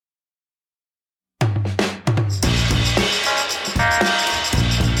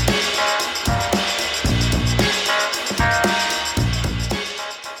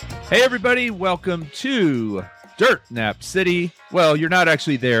Hey, everybody. Welcome to Dirt Nap City. Well, you're not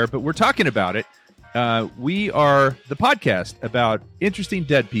actually there, but we're talking about it. We are the podcast about interesting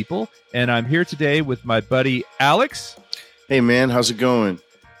dead people, and I'm here today with my buddy Alex. Hey, man. How's it going?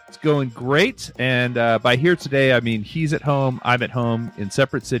 It's going great, and by here today, I mean he's at home, I'm at home in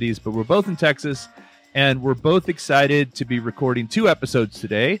separate cities, but we're both in Texas, and we're both excited to be recording 2 episodes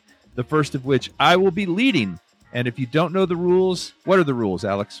today, the first of which I will be leading. And if you don't know the rules, what are the rules,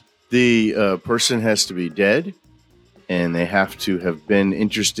 Alex? The person has to be dead, and they have to have been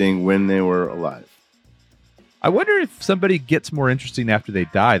interesting when they were alive. I wonder if somebody gets more interesting after they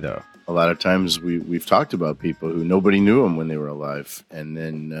die, though. A lot of times we've talked about people who nobody knew them when they were alive, and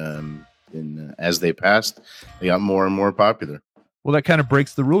then as they passed, they got more and more popular. Well, that kind of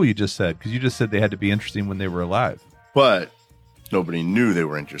breaks the rule you just said, because you just said they had to be interesting when they were alive. But nobody knew they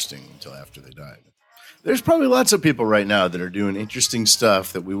were interesting until after they died. There's probably lots of people right now that are doing interesting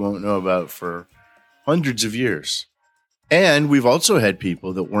stuff that we won't know about for hundreds of years. And we've also had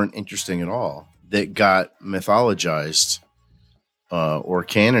people that weren't interesting at all that got mythologized or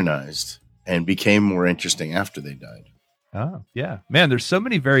canonized and became more interesting after they died. Oh, yeah. Man, there's so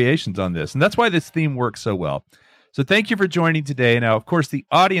many variations on this, and that's why this theme works so well. So thank you for joining today. Now, of course, the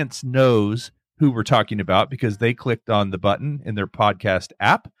audience knows who we're talking about because they clicked on the button in their podcast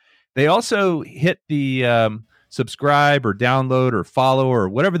app. They also hit the subscribe or download or follow or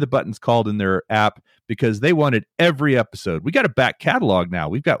whatever the button's called in their app because they wanted every episode. We got a back catalog now.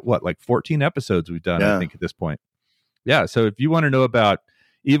 We've got, like 14 episodes we've done, I think, at this point. Yeah, so if you want to know about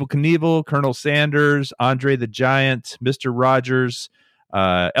Evel Knievel, Colonel Sanders, Andre the Giant, Mr. Rogers,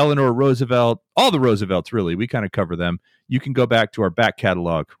 Eleanor Roosevelt, all the Roosevelts, really, we kind of cover them. You can go back to our back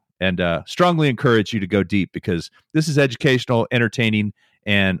catalog and strongly encourage you to go deep because this is educational, entertaining,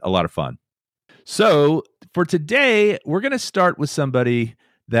 and a lot of fun. So for today, we're going to start with somebody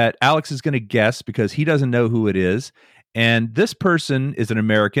that Alex is going to guess because he doesn't know who it is. And this person is an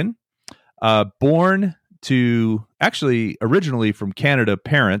American, born to actually originally from Canada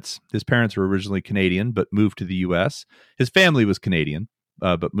parents. His parents were originally Canadian, but moved to the U.S. His family was Canadian,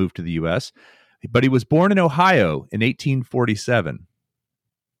 but moved to the U.S. But he was born in Ohio in 1847.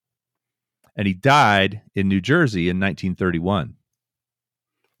 And he died in New Jersey in 1931.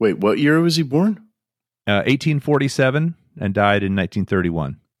 Wait, what year was he born? 1847 and died in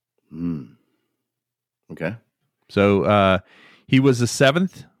 1931. Okay. So he was the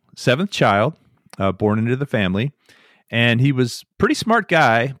seventh child born into the family, and he was a pretty smart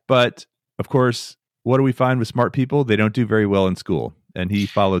guy. But of course, what do we find with smart people? They don't do very well in school, and he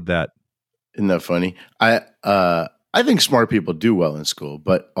followed that. Isn't that funny? I think smart people do well in school,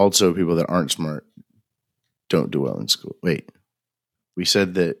 but also people that aren't smart don't do well in school. Wait. You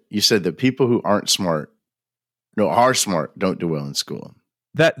said that people who are smart don't do well in school.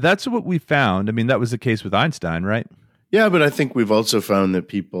 That's what we found. I mean, that was the case with Einstein, right? Yeah, but I think we've also found that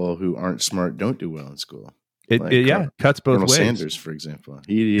people who aren't smart don't do well in school. Cuts both ways. Sanders, for example,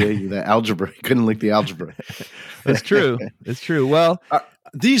 that algebra, he couldn't lick the algebra. That's true. It's true. Well,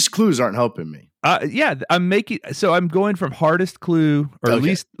 these clues aren't helping me. I'm going from hardest clue, or at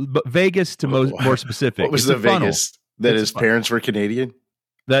least vaguest to more specific. What was the vaguest? That his parents were Canadian?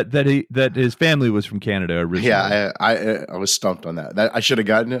 That his family was from Canada originally. Yeah, I was stumped on that. I should have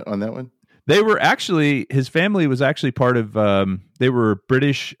gotten it on that one. His family was actually part of, they were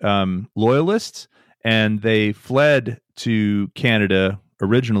British loyalists, and they fled to Canada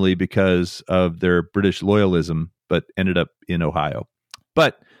originally because of their British loyalism, but ended up in Ohio.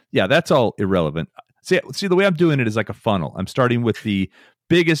 But yeah, that's all irrelevant. See, the way I'm doing it is like a funnel. I'm starting with the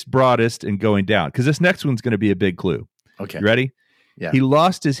biggest, broadest, and going down because this next one's going to be a big clue. Okay. You ready? Yeah. He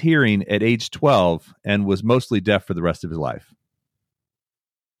lost his hearing at age 12 and was mostly deaf for the rest of his life.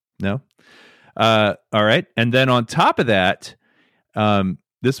 No? All right. And then on top of that,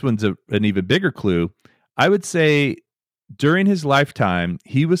 this one's an even bigger clue. I would say during his lifetime,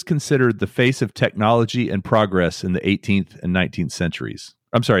 he was considered the face of technology and progress in the 18th and 19th centuries.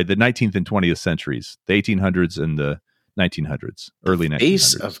 I'm sorry, the 19th and 20th centuries, the 1800s and the 1900s, early 1900s.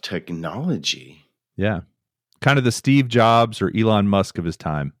 Face of technology. Yeah. Kind of the Steve Jobs or Elon Musk of his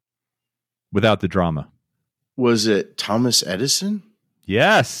time without the drama. Was it Thomas Edison?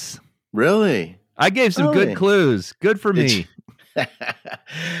 Yes. Really? I gave some good clues. Good for me.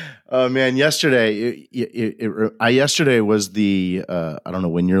 Oh man, yesterday was the I don't know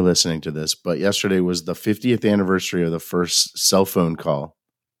when you're listening to this, but yesterday was the 50th anniversary of the first cell phone call.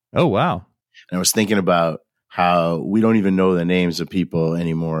 Oh wow. And I was thinking about how we don't even know the names of people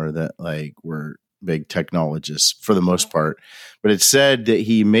anymore that like were big technologist for the most part. But it said that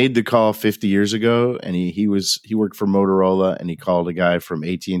he made the call 50 years ago, and he worked for Motorola, and he called a guy from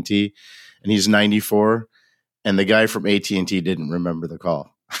AT&T, and he's 94, and the guy from AT&T didn't remember the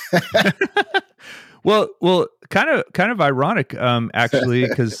call. Well, kind of ironic, actually,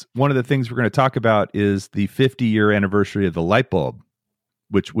 because one of the things we're going to talk about is the 50-year anniversary of the light bulb,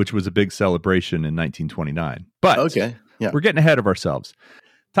 which was a big celebration in 1929. But okay, yeah, we're getting ahead of ourselves.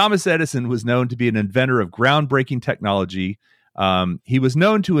 Thomas Edison was known to be an inventor of groundbreaking technology. He was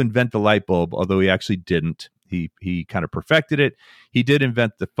known to invent the light bulb, although he actually didn't. He kind of perfected it. He did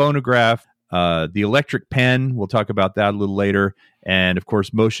invent the phonograph, the electric pen. We'll talk about that a little later. And of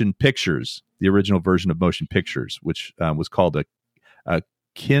course, motion pictures, the original version of motion pictures, which was called a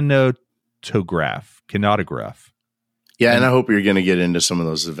kinetograph. Yeah, and I hope you're going to get into some of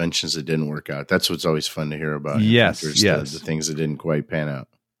those inventions that didn't work out. That's what's always fun to hear about. Yes. The things that didn't quite pan out.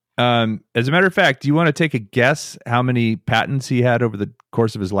 As a matter of fact, do you want to take a guess how many patents he had over the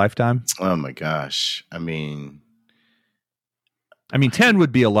course of his lifetime? Oh my gosh. I mean, 10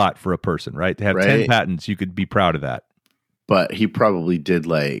 would be a lot for a person, right? To have 10 patents, you could be proud of that. But he probably did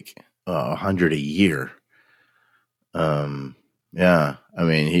like 100 a year. Yeah. I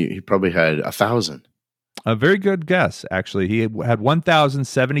mean, he probably had 1,000. A very good guess, actually. He had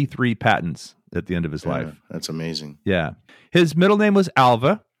 1,073 patents at the end of his life. That's amazing. Yeah. His middle name was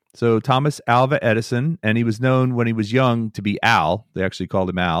Alva. So Thomas Alva Edison, and he was known when he was young to be Al. They actually called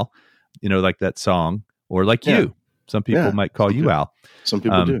him Al, like that song, or like you. Some people might call you Al. Some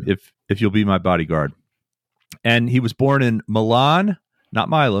people do. If you'll be my bodyguard. And he was born in Milan, not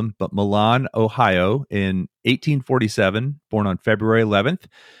Milan, but Milan, Ohio in 1847, born on February 11th.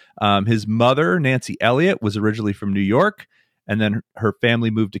 His mother, Nancy Elliott, was originally from New York, and then her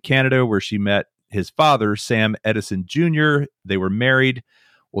family moved to Canada where she met his father, Sam Edison Jr. They were married.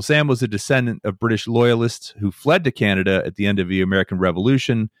 Well, Sam was a descendant of British loyalists who fled to Canada at the end of the American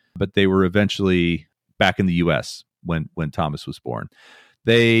Revolution, but they were eventually back in the U.S. when Thomas was born.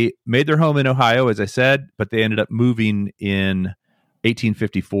 They made their home in Ohio, as I said, but they ended up moving in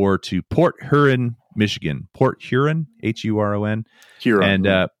 1854 to Port Huron, Michigan. Port Huron, Huron. Huron. And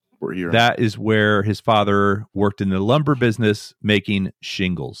that is where his father worked in the lumber business making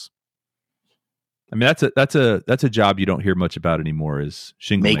shingles. I mean, that's a job you don't hear much about anymore, is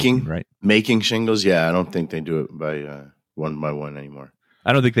shingle making, right? Making shingles, yeah. I don't think they do it by one anymore.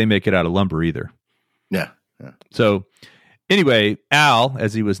 I don't think they make it out of lumber either. Yeah. So anyway, Al,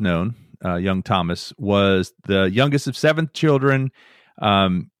 as he was known, young Thomas, was the youngest of 7 children.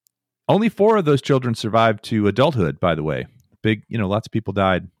 Only 4 of those children survived to adulthood, by the way. Lots of people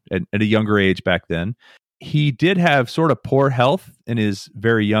died at a younger age back then. He did have sort of poor health in his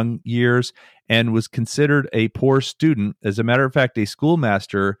very young years and was considered a poor student. As a matter of fact, a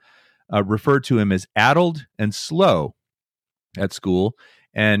schoolmaster referred to him as addled and slow at school,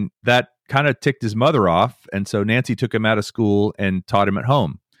 and that kind of ticked his mother off. And so Nancy took him out of school and taught him at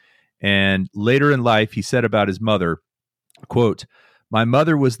home. And later in life, he said about his mother, quote, "My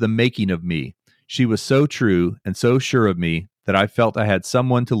mother was the making of me. She was so true and so sure of me that I felt I had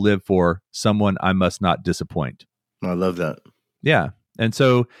someone to live for, someone I must not disappoint." I love that. Yeah. And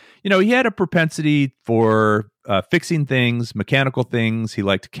so, he had a propensity for fixing things, mechanical things. He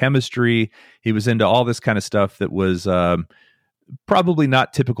liked chemistry. He was into all this kind of stuff that was probably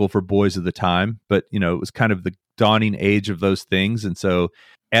not typical for boys of the time, but, it was kind of the dawning age of those things. And so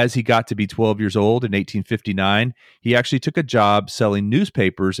as he got to be 12 years old in 1859, he actually took a job selling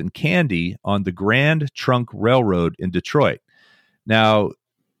newspapers and candy on the Grand Trunk Railroad in Detroit. Now,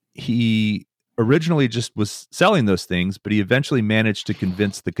 he originally just was selling those things, but he eventually managed to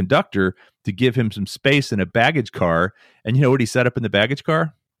convince the conductor to give him some space in a baggage car. And you know what he set up in the baggage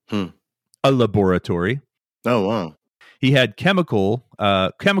car? A laboratory. Oh, wow. He had chemicals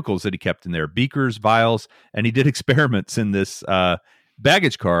that he kept in there, beakers, vials, and he did experiments in this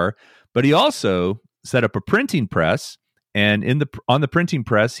baggage car. But he also set up a printing press, and on the printing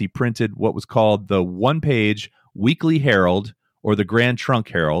press, he printed what was called the one-page Weekly Herald, or the Grand Trunk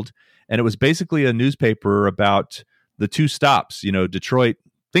Herald. And it was basically a newspaper about the 2 stops, Detroit,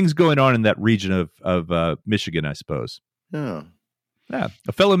 things going on in that region of Michigan, I suppose. Yeah. Yeah.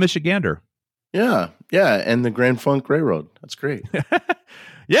 A fellow Michigander. Yeah. Yeah. And the Grand Funk Railroad. That's great.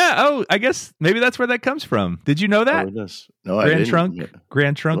 Yeah. Oh, I guess maybe that's where that comes from. Did you know that? Oh, it does. No, I didn't.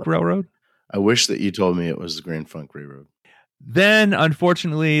 Grand Trunk Railroad. I wish that you told me it was the Grand Funk Railroad. Then,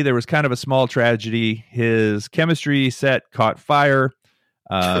 unfortunately, there was kind of a small tragedy. His chemistry set caught fire.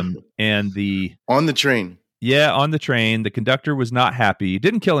 And on the train. Yeah, on the train. The conductor was not happy.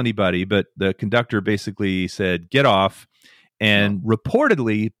 Didn't kill anybody, but the conductor basically said, "Get off." and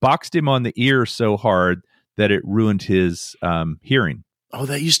reportedly boxed him on the ear so hard that it ruined his hearing. Oh,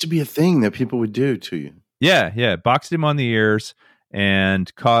 that used to be a thing that people would do to you. Yeah. Boxed him on the ears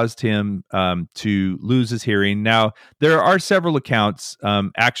and caused him to lose his hearing. Now, there are several accounts.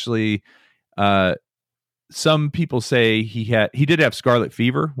 Actually, some people say he did have scarlet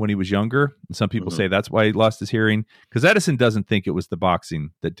fever when he was younger. And some people say that's why he lost his hearing, because Edison doesn't think it was the boxing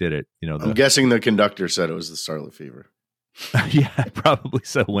that did it. I'm guessing the conductor said it was the scarlet fever. Yeah, probably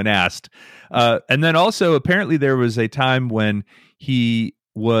so when asked. And then also, apparently, there was a time when he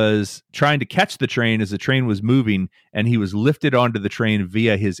was trying to catch the train as the train was moving, and he was lifted onto the train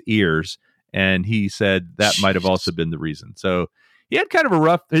via his ears. And he said that might have also been the reason. So he had kind of a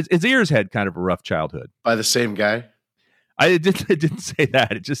rough, his ears had kind of a rough childhood. By the same guy? It didn't say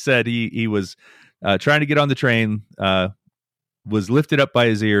that. It just said he was trying to get on the train, was lifted up by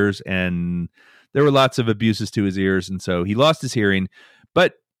his ears, and there were lots of abuses to his ears. And so he lost his hearing.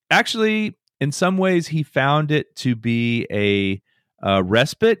 But actually, in some ways, he found it to be a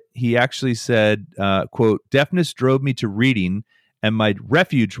respite. He actually said, quote, "Deafness drove me to reading, and my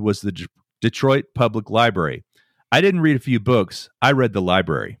refuge was the Detroit Public Library. I didn't read a few books. I read the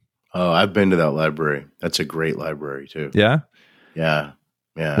library." Oh, I've been to that library. That's a great library, too. Yeah? Yeah.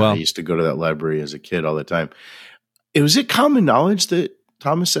 Well, I used to go to that library as a kid all the time. Was it common knowledge that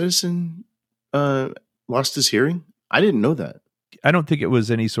Thomas Edison lost his hearing? I didn't know that. I don't think it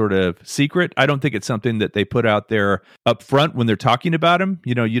was any sort of secret. I don't think it's something that they put out there up front when they're talking about him.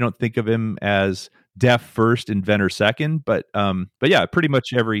 You don't think of him as deaf first, inventor second. But yeah, pretty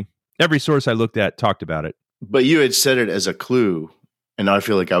much every source I looked at talked about it. But you had said it as a clue, and I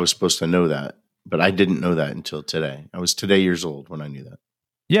feel like I was supposed to know that. But I didn't know that until today. I was today years old when I knew that.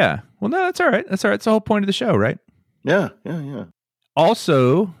 Yeah. Well, no, that's all right. That's all right. It's the whole point of the show, right? Yeah.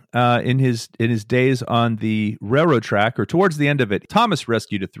 Also, in his days on the railroad track, or towards the end of it, Thomas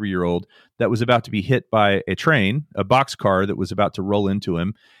rescued a 3-year-old that was about to be hit by a train, a boxcar that was about to roll into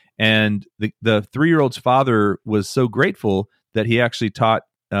him. And the 3-year-old's father was so grateful that he actually taught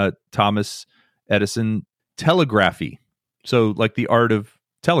Thomas Edison telegraphy. So like the art of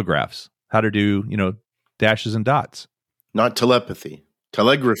telegraphs, how to do, dashes and dots. Not telepathy,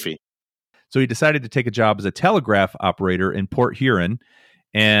 telegraphy. So he decided to take a job as a telegraph operator in Port Huron,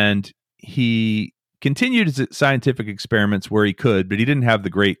 and he continued his scientific experiments where he could, but he didn't have the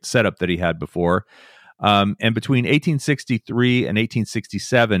great setup that he had before. And between 1863 and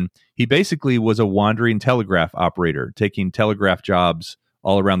 1867, he basically was a wandering telegraph operator, taking telegraph jobs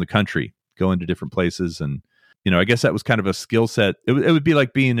all around the country, going to different places. And, I guess that was kind of a skill set. It would be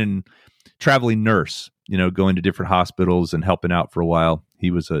like being a traveling nurse, going to different hospitals and helping out for a while.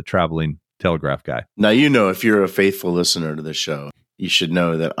 He was a traveling telegraph guy. Now, if you're a faithful listener to the show, you should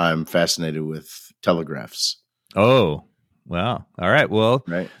know that I'm fascinated with telegraphs. Oh, wow. All right. Well,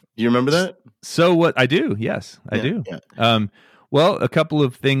 right. Do you remember that? So what I do? Yes, I do. Yeah. Well, a couple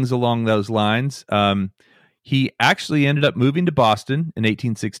of things along those lines. He actually ended up moving to Boston in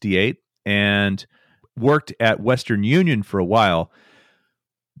 1868 and worked at Western Union for a while.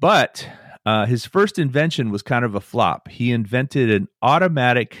 But his first invention was kind of a flop. He invented an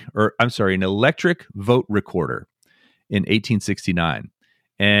electric vote recorder in 1869.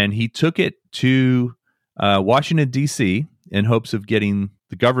 And he took it to Washington, D.C. in hopes of getting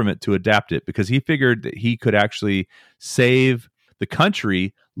the government to adapt it, because he figured that he could actually save the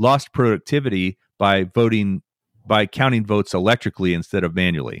country lost productivity by counting votes electrically instead of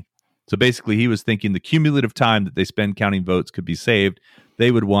manually. So basically, he was thinking the cumulative time that they spend counting votes could be saved.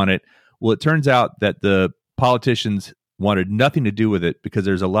 They would want it. Well, it turns out that the politicians wanted nothing to do with it, because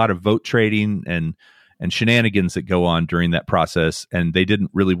there's a lot of vote trading and shenanigans that go on during that process, and they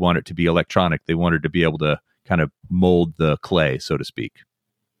didn't really want it to be electronic. They wanted to be able to kind of mold the clay, so to speak.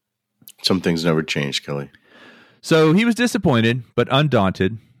 Some things never change, Kelly. So he was disappointed, but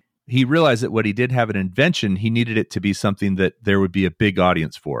undaunted. He realized that what he did have an invention, he needed it to be something that there would be a big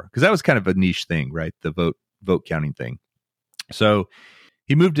audience for, because that was kind of a niche thing, right? The vote counting thing. So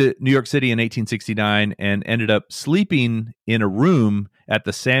he moved to New York City in 1869 and ended up sleeping in a room at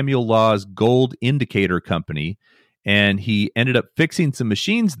the Samuel Law's Gold Indicator Company. And he ended up fixing some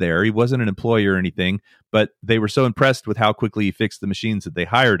machines there. He wasn't an employee or anything, but they were so impressed with how quickly he fixed the machines that they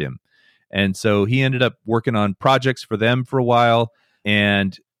hired him. And so he ended up working on projects for them for a while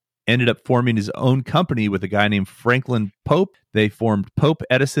and ended up forming his own company with a guy named Franklin Pope. They formed Pope,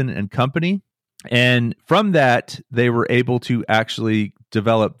 Edison and Company. And from that, they were able to actually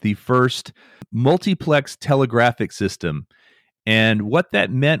develop the first multiplex telegraphic system. And what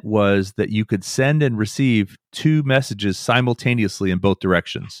that meant was that you could send and receive 2 messages simultaneously in both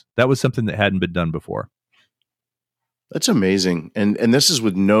directions. That was something that hadn't been done before. That's amazing. And this is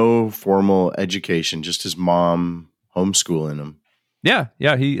with no formal education, just his mom homeschooling him. Yeah.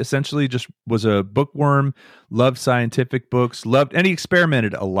 He essentially just was a bookworm, loved scientific books, and he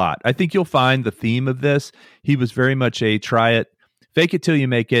experimented a lot. I think you'll find the theme of this. He was very much a try it, fake it till you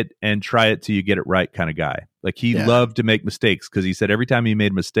make it, and try it till you get it right kind of guy. Like he loved to make mistakes because he said every time he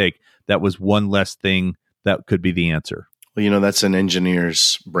made a mistake, that was one less thing that could be the answer. Well, that's an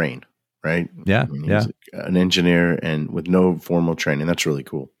engineer's brain, right? Yeah. He's an engineer and with no formal training. That's really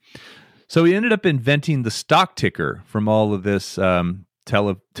cool. So he ended up inventing the stock ticker from all of this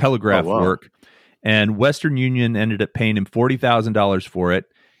telegraph work, and Western Union ended up paying him $40,000 for it,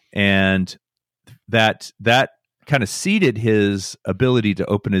 and that kind of seeded his ability to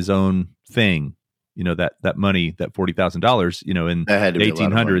open his own thing. That money, that $40,000, in the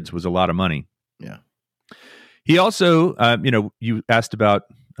 1800s was a lot of money. Yeah. He also, you asked about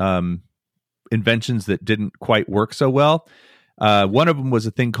inventions that didn't quite work so well. One of them was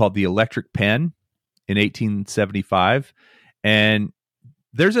a thing called the electric pen in 1875. And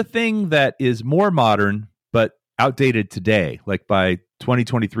there's a thing that is more modern, but outdated today. Like by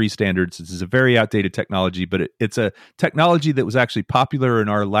 2023 standards, this is a very outdated technology, but it's a technology that was actually popular in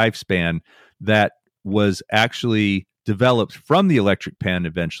our lifespan that was actually developed from the electric pen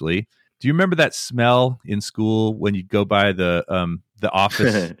eventually. Do you remember that smell in school when you'd go by the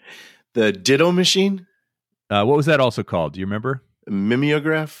office? The ditto machine? What was that also called? Do you remember?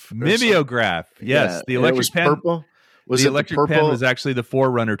 Mimeograph? Mimeograph. Yes. Yeah. The electric pen. Purple? The electric pen was actually the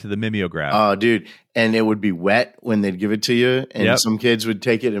forerunner to the mimeograph. Oh, dude. And it would be wet when they'd give it to you. And some kids would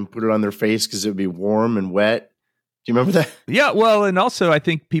take it and put it on their face because it would be warm and wet. Do you remember that? Yeah. Well, and also I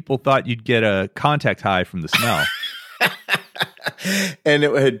think people thought you'd get a contact high from the smell. And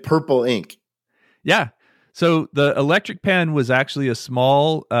it had purple ink. Yeah. So the electric pen was actually a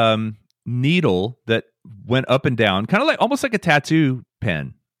small needle that went up and down, kind of like almost like a tattoo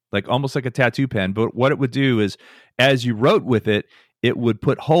pen, But what it would do is, as you wrote with it, it would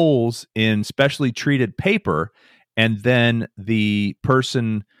put holes in specially treated paper. And then the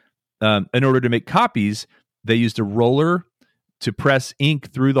person, in order to make copies, they used a roller to press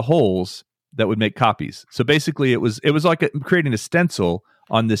ink through the holes that would make copies. So basically, it was like creating a stencil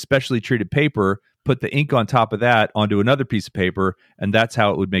on this specially treated paper, put the ink on top of that onto another piece of paper, and that's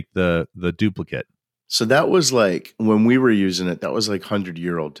how it would make the duplicate. So that was like, when we were using it, that was like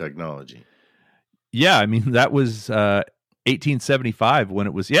 100-year-old technology. Yeah, I mean, that was 1875 when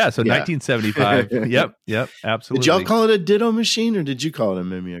it was, 1975. Yep, absolutely. Did y'all call it a ditto machine or did you call it a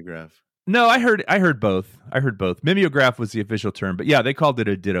mimeograph? No, I heard both. Mimeograph was the official term, but yeah, they called it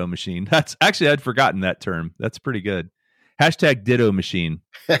a ditto machine. That's actually, I'd forgotten that term. That's pretty good. # ditto machine.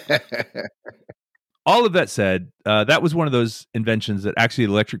 All of that said, that was one of those inventions that actually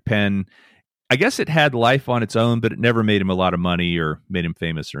the electric pen, I guess it had life on its own, but it never made him a lot of money or made him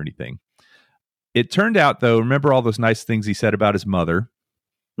famous or anything. It turned out, though, remember all those nice things he said about his mother?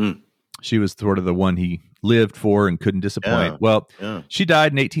 She was sort of the one he lived for and couldn't disappoint. She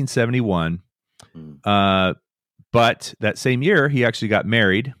died in 1871. But that same year, he actually got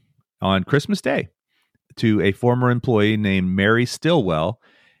married on Christmas Day to a former employee named Mary Stilwell.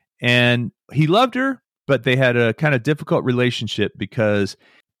 And he loved her, but they had a kind of difficult relationship because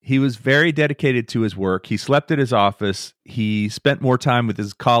he was very dedicated to his work. He slept at his office. He spent more time with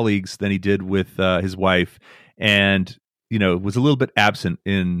his colleagues than he did with his wife, and was a little bit absent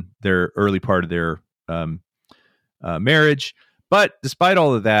in their early part of their marriage. But despite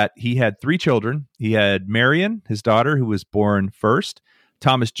all of that, he had 3 children. He had Marion, his daughter, who was born first,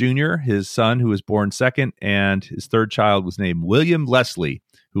 Thomas Jr., his son, who was born second, and his third child was named William Leslie,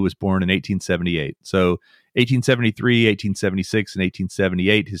 who was born in 1878. So 1873, 1876, and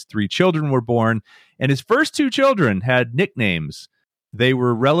 1878, his 3 children were born, and his first 2 children had nicknames. They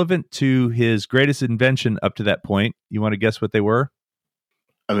were relevant to his greatest invention up to that point. You want to guess what they were?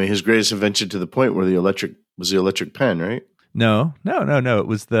 I mean, his greatest invention to the point where the electric pen, right? No. It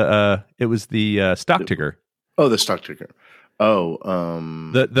was the stock ticker. Oh, the stock ticker. Oh,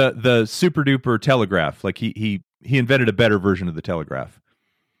 the super duper telegraph. Like he invented a better version of the telegraph.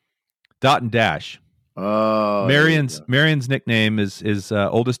 Dot and dash. Oh, Marion's nickname is his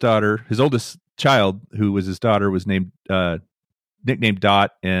oldest daughter. His oldest child, who was his daughter, was nicknamed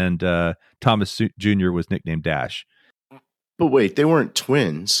Dot, and Thomas Jr. was nicknamed Dash. But wait, they weren't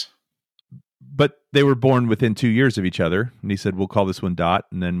twins. But they were born within 2 years of each other, and he said, "We'll call this one Dot."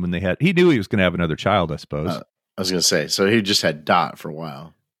 And then when he knew he was going to have another child, I suppose. I was going to say, so he just had Dot for a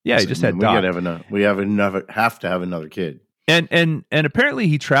while. Yeah, he just had Dot. We have to have another kid. And apparently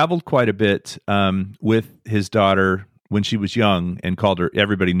he traveled quite a bit with his daughter when she was young and called her,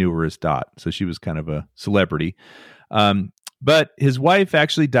 everybody knew her as Dot. So she was kind of a celebrity. But his wife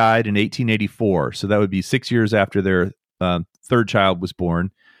actually died in 1884. So that would be 6 years after their third child was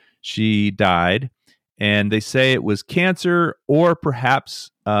born. She died. And they say it was cancer or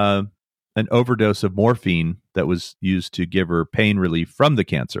perhaps an overdose of morphine that was used to give her pain relief from the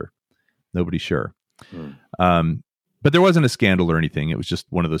cancer. Nobody's sure. But there wasn't a scandal or anything. It was just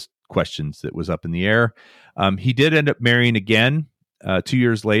one of those questions that was up in the air. He did end up marrying again 2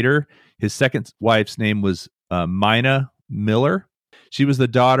 years later. His second wife's name was Mina Miller. She was the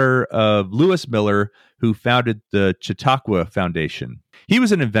daughter of Lewis Miller, who founded the Chautauqua Foundation. He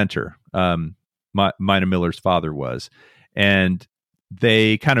was an inventor. Mina Miller's father was. And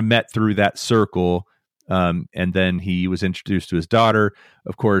they kind of met through that circle. And then he was introduced to his daughter.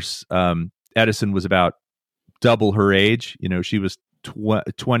 Of course, Edison was about double her age. You know, she was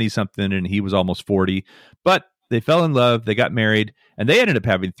 20 something and he was almost 40, but they fell in love, they got married, and they ended up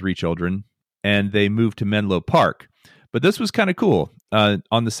having 3 children, and they moved to Menlo Park. But this was kind of cool.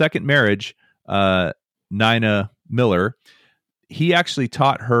 On the second marriage, Nina Miller, he actually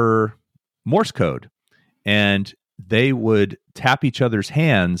taught her Morse code, and they would tap each other's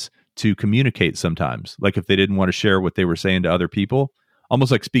hands to communicate sometimes, like if they didn't want to share what they were saying to other people,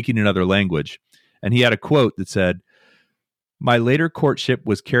 almost like speaking another language. And he had a quote that said, "My later courtship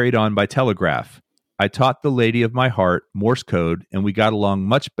was carried on by telegraph. I taught the lady of my heart Morse code, and we got along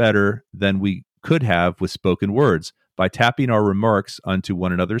much better than we could have with spoken words by tapping our remarks onto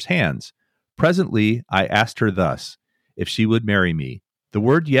one another's hands. Presently, I asked her thus, if she would marry me. The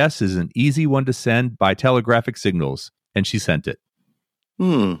word yes is an easy one to send by telegraphic signals, and she sent it."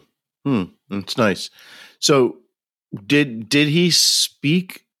 That's nice. So did he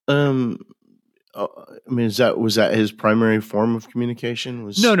speak? I mean, was that his primary form of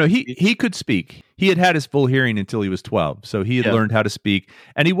communication? No. He could speak. He had his full hearing until he was 12, so he had learned how to speak,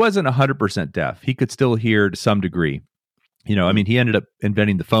 and he wasn't 100% deaf. He could still hear to some degree. You know, I mean, he ended up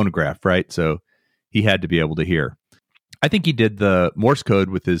inventing the phonograph, right? So he had to be able to hear. I think he did the Morse code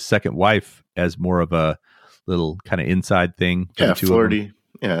with his second wife as more of a little kind of inside thing. Yeah, flirty.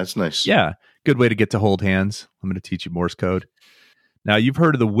 Yeah, that's nice. Yeah, good way to get to hold hands. I'm going to teach you Morse code. Now, you've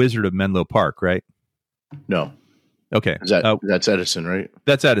heard of the Wizard of Menlo Park, right? No. Okay. That's Edison, right?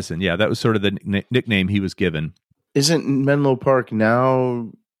 That's Edison. Yeah, that was sort of the nickname he was given. Isn't Menlo Park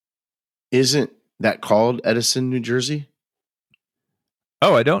now, isn't that called Edison, New Jersey?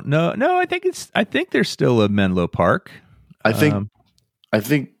 Oh, I don't know. No, I think there's still a Menlo Park. I don't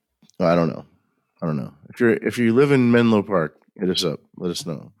know. If you live in Menlo Park, hit us up. Let us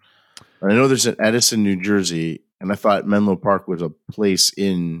know. I know there's an Edison, New Jersey, and I thought Menlo Park was a place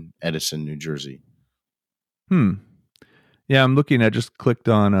in Edison, New Jersey. Yeah, I'm looking. I just clicked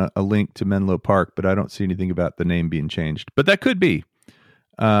on a link to Menlo Park, but I don't see anything about the name being changed. But that could be.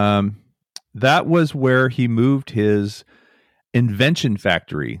 That was where he moved his invention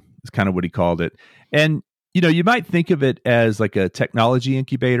factory, is kind of what he called it. And, you know, you might think of it as like a technology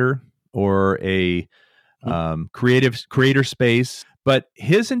incubator or a creator space, but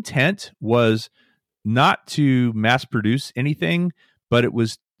his intent was not to mass produce anything, but it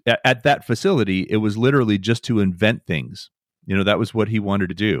was at that facility, it was literally just to invent things. You know, that was what he wanted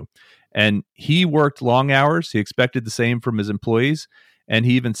to do. And he worked long hours. He expected the same from his employees. And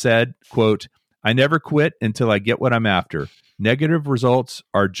he even said, quote, "I never quit until I get what I'm after. Negative results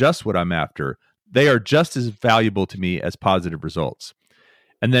are just what I'm after. They are just as valuable to me as positive results."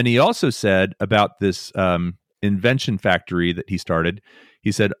 And then he also said about this invention factory that he started,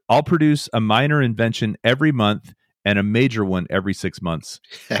 he said, "I'll produce a minor invention every month and a major one every 6 months."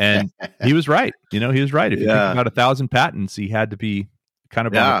 And he was right. You know, he was right. If you think about 1,000 patents, he had to be kind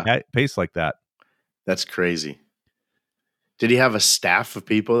of on a pace like that. That's crazy. Did he have a staff of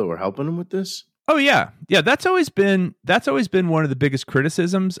people that were helping him with this? Oh yeah. That's always been one of the biggest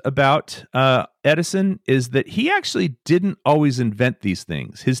criticisms about Edison, is that he actually didn't always invent these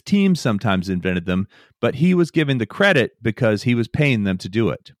things. His team sometimes invented them, but he was given the credit because he was paying them to do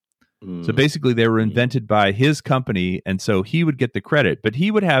it. So basically, they were invented by his company, and so he would get the credit. But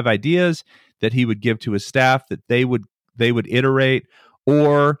he would have ideas that he would give to his staff that they would iterate,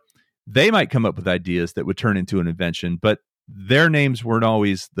 or they might come up with ideas that would turn into an invention. But their names weren't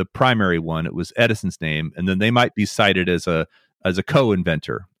always the primary one. It was Edison's name, and then they might be cited as a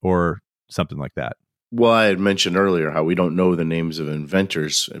co-inventor or something like that. Well, I had mentioned earlier how we don't know the names of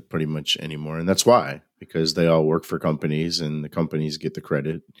inventors pretty much anymore, and that's why, because they all work for companies, and the companies get the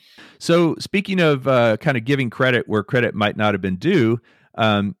credit. So, speaking of kind of giving credit where credit might not have been due,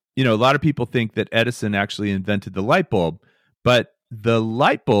 you know, a lot of people think that Edison actually invented the light bulb, but the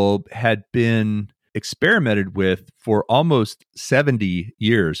light bulb had been experimented with for almost 70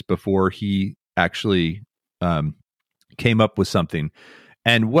 years before he actually came up with something.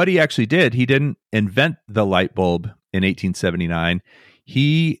 And what he actually did, he didn't invent the light bulb in 1879.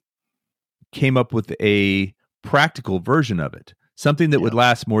 He came up with a practical version of it, something that would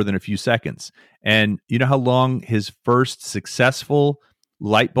last more than a few seconds. And you know how long his first successful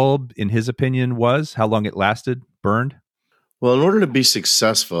light bulb, in his opinion, was? How long it lasted, burned? Well, in order to be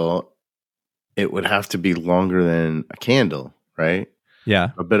successful, it would have to be longer than a candle, right? Yeah.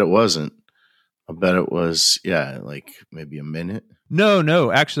 I bet it wasn't. I bet it was, like maybe a minute.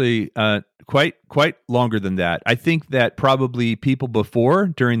 No, actually, quite longer than that. I think that probably people before,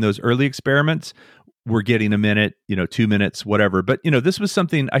 during those early experiments, were getting a minute, 2 minutes, whatever. But, this was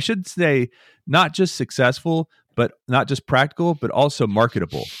something, I should say, not just successful, but not just practical, but also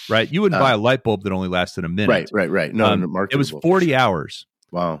marketable, right? You wouldn't buy a light bulb that only lasted a minute. Right. No, marketable. It was 40 hours.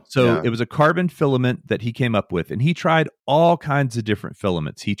 Wow. So it was a carbon filament that he came up with, and he tried all kinds of different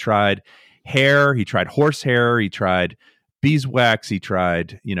filaments. He tried hair, he tried horsehair, he tried beeswax, he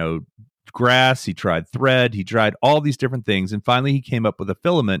tried, grass, he tried thread, he tried all these different things. And finally, he came up with a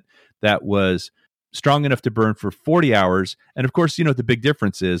filament that was strong enough to burn for 40 hours. And of course, the big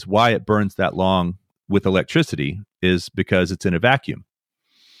difference is why it burns that long with electricity is because it's in a vacuum.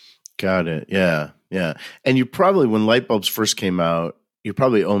 Got it. Yeah. And you probably, when light bulbs first came out, you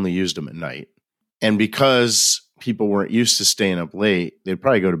probably only used them at night. And because people weren't used to staying up late, they'd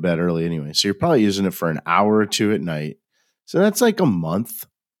probably go to bed early anyway. So you're probably using it for an hour or two at night. So that's like a month,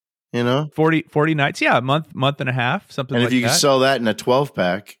 40 nights. Yeah. A month and a half, something like that. And if you could sell that in a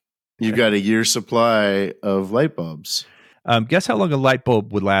 12-pack, you've got a year's supply of light bulbs. Guess how long a light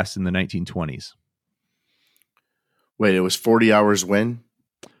bulb would last in the 1920s? Wait, it was 40 hours when?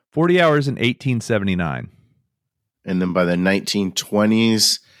 40 hours in 1879. And then by the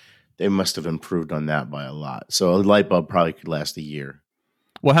 1920s, they must have improved on that by a lot. So a light bulb probably could last a year.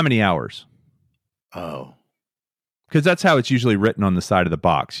 Well, how many hours? Oh. Because that's how it's usually written on the side of the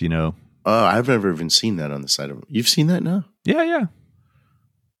box, Oh, I've never even seen that on the side of it. You've seen that now? Yeah.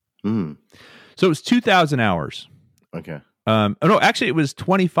 So it was 2,000 hours. Okay. No, actually, it was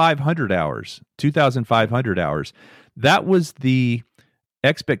 2,500 hours, 2,500 hours. That was the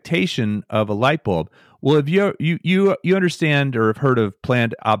expectation of a light bulb. Well, if you understand or have heard of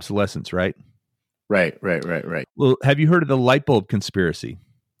planned obsolescence, right? Right. Well, have you heard of the light bulb conspiracy?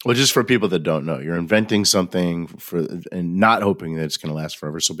 Well, just for people that don't know, you're inventing something and not hoping that it's going to last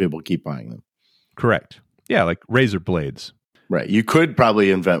forever, so people keep buying them. Correct. Yeah, like razor blades. Right. You could probably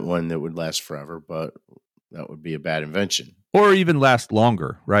invent one that would last forever, but that would be a bad invention. Or even last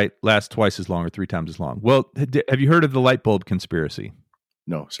longer, right? Last twice as long or 3 times as long. Well, have you heard of the light bulb conspiracy?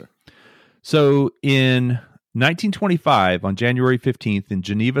 No, sir. So in 1925, on January 15th in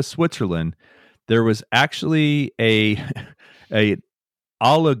Geneva, Switzerland, there was actually an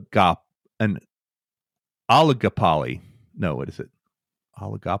oligopoly. No, what is it?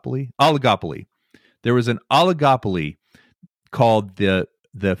 Oligopoly. There was an oligopoly called the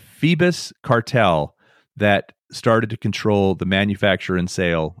Phoebus Cartel that started to control the manufacture and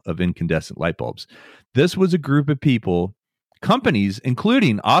sale of incandescent light bulbs. This was a group of people, companies,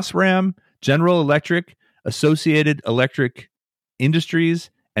 including Osram, General Electric, Associated Electric Industries,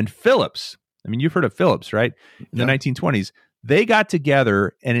 and Philips. I mean, you've heard of Philips, right? In the 1920s, they got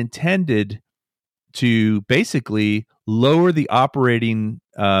together and intended to basically lower the operating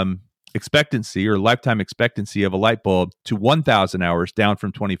expectancy or lifetime expectancy of a light bulb to 1,000 hours, down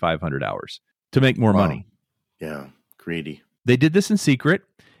from 2,500 hours, to make more money. Yeah, greedy. They did this in secret,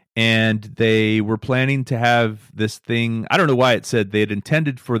 and they were planning to have this thing. I don't know why it said they had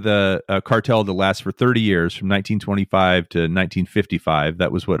intended for the cartel to last for 30 years, from 1925 to 1955.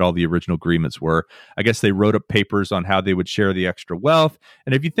 That was what all the original agreements were. I guess they wrote up papers on how they would share the extra wealth.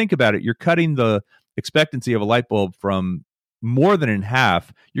 And if you think about it, you're cutting the expectancy of a light bulb from more than in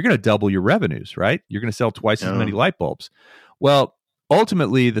half. You're going to double your revenues, right? You're going to sell twice as many light bulbs. Well,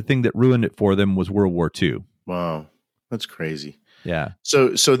 ultimately, the thing that ruined it for them was World War II. Wow, that's crazy. Yeah.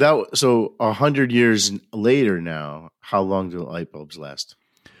 So 100 years later now, how long do light bulbs last?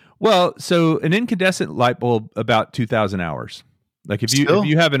 Well, so an incandescent light bulb, about 2,000 hours. Like if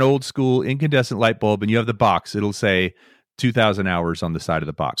you have an old school incandescent light bulb and you have the box, it'll say 2,000 hours on the side of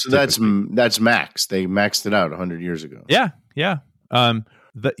the box. So that's max. They maxed it out 100 years ago. Yeah. You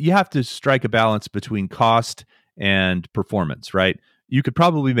have to strike a balance between cost and performance, right? You could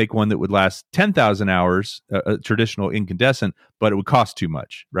probably make one that would last 10,000 hours, a traditional incandescent, but it would cost too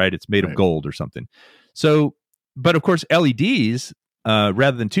much, right? It's made of gold or something. So, but of course, LEDs,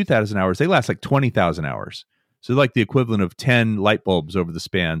 rather than 2,000 hours, they last like 20,000 hours. So like the equivalent of 10 light bulbs over the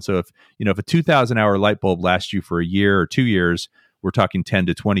span. So if a 2,000 hour light bulb lasts you for a year or 2 years, we're talking 10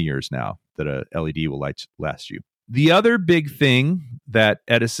 to 20 years now that a LED will last you. The other big thing that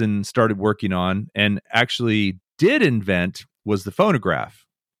Edison started working on and actually did invent was the phonograph.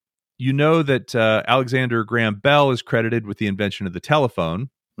 You know that Alexander Graham Bell is credited with the invention of the telephone.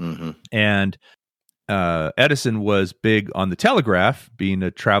 Mm-hmm. And Edison was big on the telegraph, being a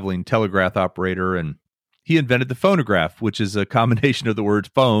traveling telegraph operator, and he invented the phonograph, which is a combination of the words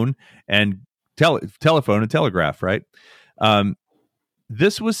phone and telephone and telegraph, right?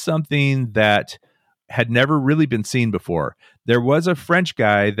 This was something that had never really been seen before. There was a French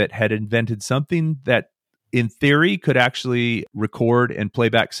guy that had invented something that in theory could actually record and play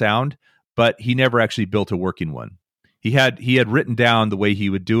back sound, but he never actually built a working one. He had written down the way he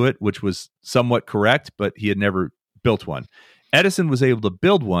would do it, which was somewhat correct, but he had never built one. Edison was able to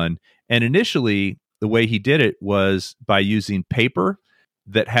build one, and initially the way he did it was by using paper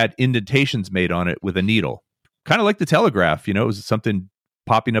that had indentations made on it with a needle. Kind of like the telegraph, it was something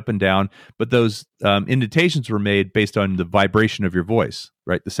popping up and down, but those indentations were made based on the vibration of your voice,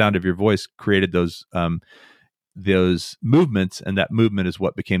 right? The sound of your voice created those movements, and that movement is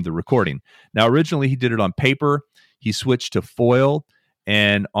what became the recording. Now, originally he did it on paper. He switched to foil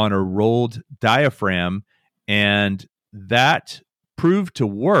and on a rolled diaphragm, and that proved to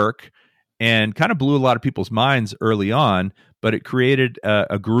work and kind of blew a lot of people's minds early on, but it created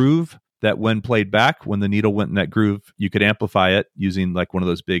a groove that when played back, when the needle went in that groove, you could amplify it using like one of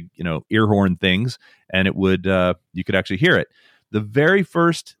those big, ear horn things, and it would, you could actually hear it. The very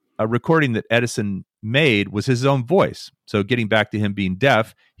first recording that Edison made was his own voice. So getting back to him being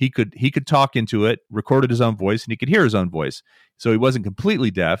deaf, he could talk into it, recorded his own voice, and he could hear his own voice. So he wasn't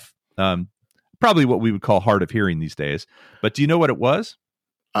completely deaf. Probably what we would call hard of hearing these days. But do you know what it was?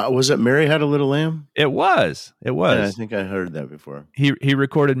 Was it Mary Had a Little Lamb? It was. Yeah, I think I heard that before. He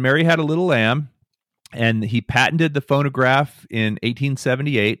recorded Mary Had a Little Lamb, and he patented the phonograph in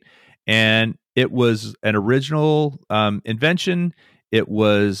 1878, and it was an original invention. It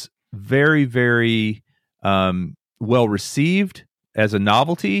was very, very well received as a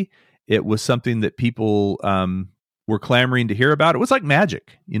novelty. It was something that people were clamoring to hear about. It was like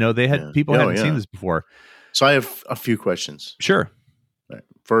magic. People hadn't seen this before. So I have a few questions. Sure. Right.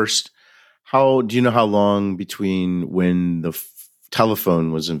 First, do you know how long between when the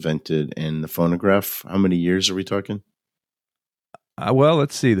telephone was invented and the phonograph? How many years are we talking? Well,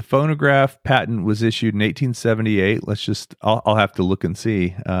 let's see. The phonograph patent was issued in 1878. I'll have to look and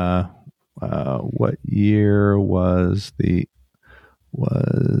see. What year was the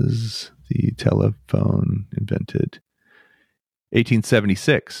telephone invented?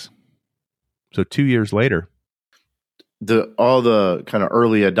 1876. So 2 years later. All the kind of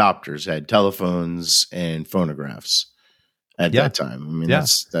early adopters had telephones and phonographs at that time. I mean,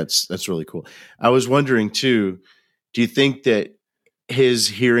 that's really cool. I was wondering too, do you think that his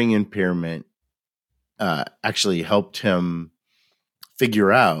hearing impairment actually helped him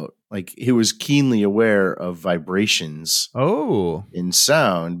figure out, like, he was keenly aware of vibrations in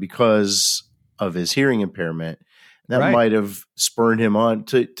sound because of his hearing impairment. That might have spurred him on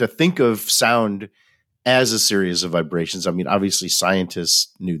to think of sound as a series of vibrations. I mean, obviously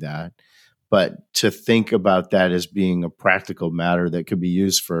scientists knew that, but to think about that as being a practical matter that could be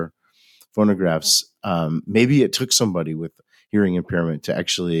used for phonographs, maybe it took somebody with hearing impairment to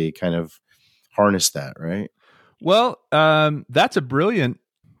actually kind of harness that, right? Well, that's a brilliant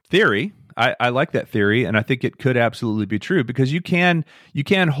theory. I like that theory, and I think it could absolutely be true, because you can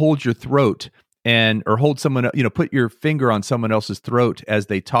hold your throat or hold someone, put your finger on someone else's throat as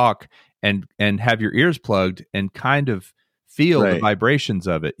they talk and have your ears plugged and kind of feel the vibrations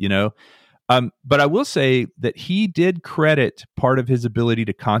of it, But I will say that he did credit part of his ability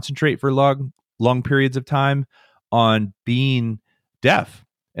to concentrate for long periods of time on being deaf,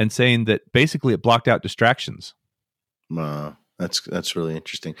 and saying that basically it blocked out distractions. That's really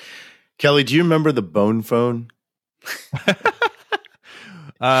interesting. Kelly, do you remember the bone phone?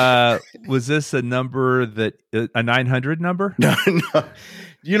 Was this a number a 900 number? No.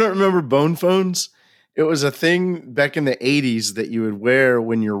 You don't remember bone phones? It was a thing back in the 80s that you would wear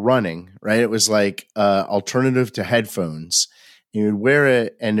when you're running, right? It was like alternative to headphones. You would wear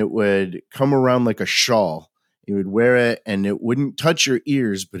it and it would come around like a shawl. You would wear it and it wouldn't touch your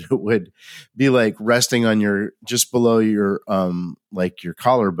ears, but it would be like resting on just below your like your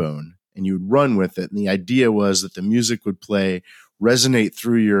collarbone, and you would run with it. And the idea was that the music would resonate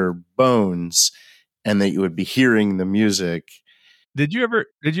through your bones, and that you would be hearing the music. Did you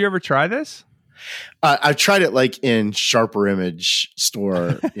ever try this? I've tried it like in Sharper Image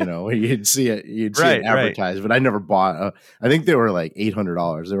store, where you'd see it Right. advertised, but I never bought. I think they were like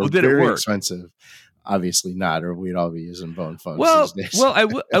 $800. They were Did it very work? expensive. Obviously not, or we'd all be using bone phones these days.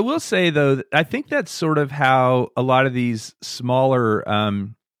 Well, I will say though, that I think that's sort of how a lot of these smaller,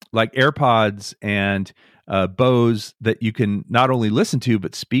 like AirPods and Bose that you can not only listen to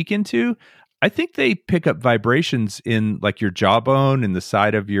but speak into. I think they pick up vibrations in like your jawbone and the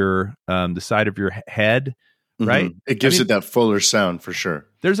side of your head, right? Mm-hmm. It gives it that fuller sound for sure.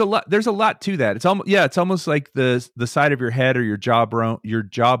 There's a lot to that. It's almost like the side of your head or your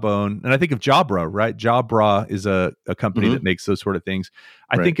jawbone. And I think of Jabra, right? Jabra is a company that makes those sort of things.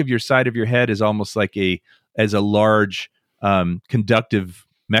 I think of your side of your head as almost like as a large conductive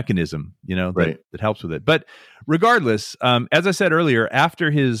mechanism, that helps with it. But regardless, as I said earlier,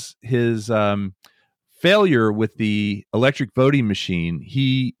 after his failure with the electric voting machine,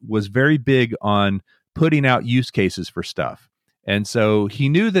 he was very big on putting out use cases for stuff. And so he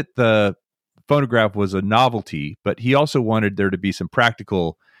knew that the phonograph was a novelty, but he also wanted there to be some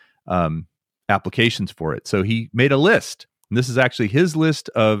practical applications for it. So he made a list. And this is actually his list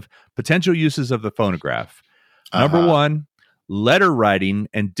of potential uses of the phonograph. Number 1, letter writing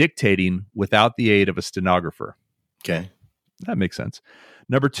and dictating without the aid of a stenographer. Okay. That makes sense.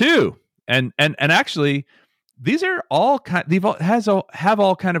 Number 2, and actually, these are all have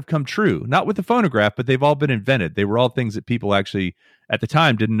all kind of come true. Not with the phonograph, but they've all been invented. They were all things that people actually at the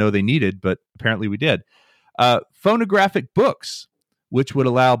time didn't know they needed, but apparently we did. Phonographic books, which would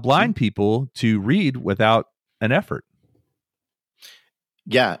allow blind people to read without an effort.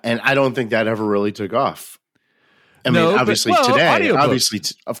 Yeah, and I don't think that ever really took off. I mean, obviously today,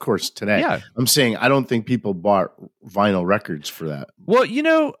 of course, today. Yeah. I'm saying I don't think people bought vinyl records for that. Well,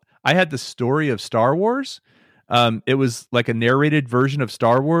 I had the story of Star Wars. It was like a narrated version of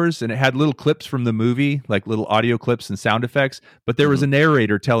Star Wars, and it had little clips from the movie, like little audio clips and sound effects. But there was a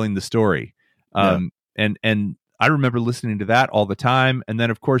narrator telling the story, and I remember listening to that all the time. And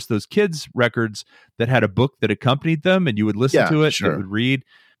then, of course, those kids' records that had a book that accompanied them, and you would listen to it, and it would read.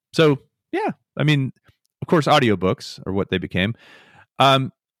 So, yeah, I mean, of course, audiobooks are what they became.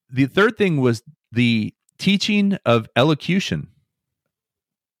 The third thing was the teaching of elocution.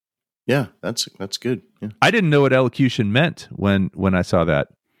 Yeah, that's good. Yeah. I didn't know what elocution meant when I saw that.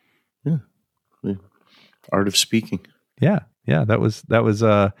 Yeah. The art of speaking. Yeah, that was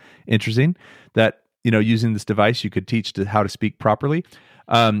interesting. That using this device you could teach how to speak properly.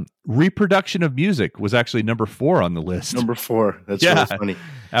 Reproduction of music was actually number 4 on the list. Number 4. That's really funny.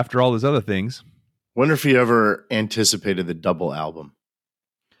 After all those other things. Wonder if he ever anticipated the double album.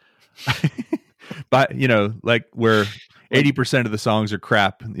 But like where 80% of the songs are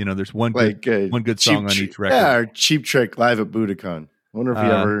crap. There's one good song on each record. Yeah, or Cheap Trick live at Budokan. Wonder if he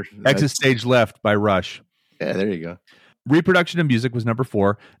ever Exit Stage Left by Rush. Yeah, there you go. Reproduction of music was number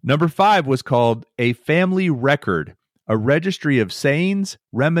 4. Number 5 was called a family record, a registry of sayings,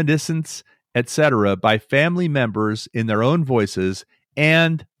 reminiscence, etc. by family members in their own voices,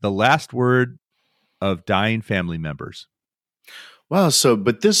 and the last word of dying family members. Wow. So,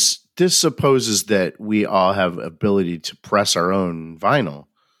 but this supposes that we all have ability to press our own vinyl.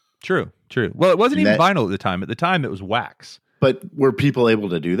 True. Well, it wasn't even vinyl at the time. At the time, it was wax. But were people able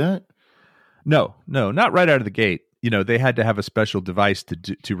to do that? No, not right out of the gate. They had to have a special device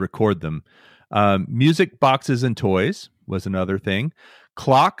to record them. Music boxes and toys was another thing.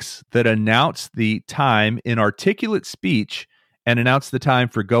 Clocks that announce the time in articulate speech and announce the time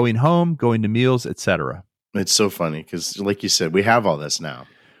for going home, going to meals, etc. It's so funny because, like you said, we have all this now.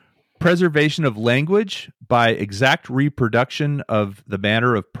 Preservation of language by exact reproduction of the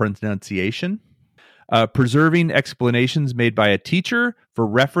manner of pronunciation. Preserving explanations made by a teacher for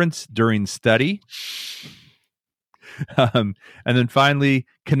reference during study. And then finally,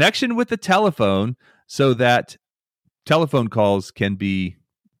 connection with the telephone so that telephone calls can be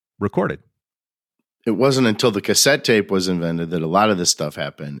recorded. It wasn't until the cassette tape was invented that a lot of this stuff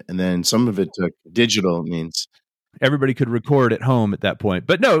happened. And then some of it took digital means. Everybody could record at home at that point.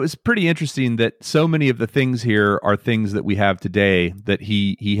 But no, it's pretty interesting that so many of the things here are things that we have today that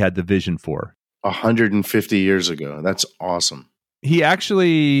he had the vision for. 150 years ago. That's awesome. He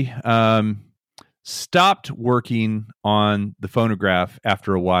actually stopped working on the phonograph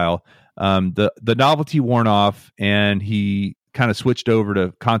after a while. The novelty worn off, and he kind of switched over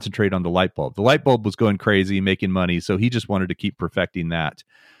to concentrate on the light bulb. The light bulb was going crazy, making money, so he just wanted to keep perfecting that.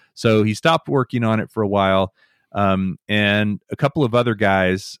 So he stopped working on it for a while, and a couple of other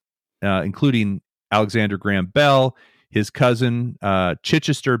guys, including Alexander Graham Bell, his cousin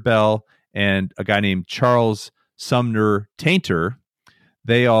Chichester Bell, and a guy named Charles Sumner Tainter,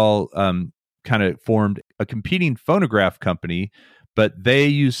 they all kind of formed a competing phonograph company, but they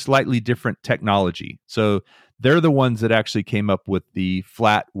use slightly different technology. So they're the ones that actually came up with the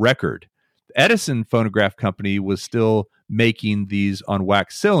flat record. The Edison Phonograph Company was still making these on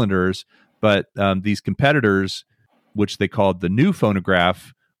wax cylinders, but these competitors, which they called the new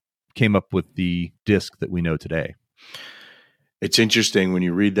phonograph, came up with the disc that we know today. It's interesting when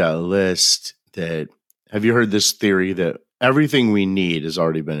you read that list that, have you heard this theory that everything we need has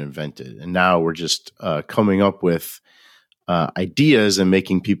already been invented, and now we're just coming up with ideas and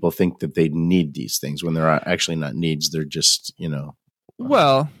making people think that they need these things when they're actually not needs. They're just,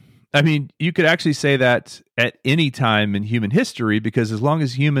 Well, I mean, you could actually say that at any time in human history, because as long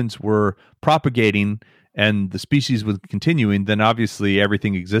as humans were propagating and the species was continuing, then obviously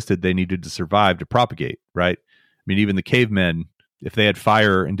everything existed they needed to survive to propagate, right? I mean, even the cavemen, if they had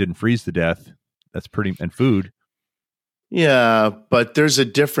fire and didn't freeze to death, that's pretty, and food. Yeah, but there's a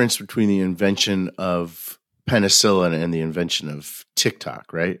difference between the invention of penicillin and the invention of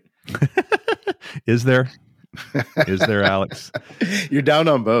TikTok, right? Is there? Is there, Alex? You're down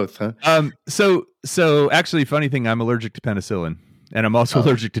on both, huh? So actually, funny thing, I'm allergic to penicillin, and I'm also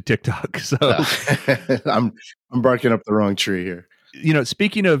allergic to TikTok. So I'm barking up the wrong tree here.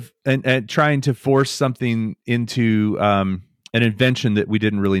 Speaking of and trying to force something into an invention that we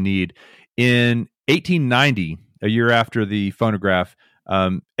didn't really need, in 1890, a year after the phonograph,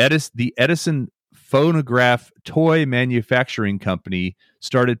 the Edison Phonograph Toy Manufacturing Company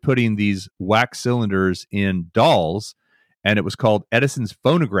started putting these wax cylinders in dolls, and it was called Edison's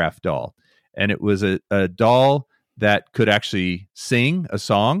Phonograph Doll. And it was a doll that could actually sing a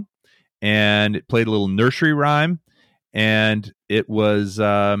song, and it played a little nursery rhyme, and it was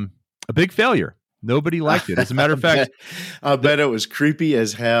a big failure. Nobody liked it. As a matter of fact, I bet it was creepy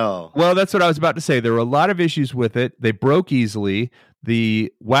as hell. Well, that's what I was about to say. There were a lot of issues with it. They broke easily.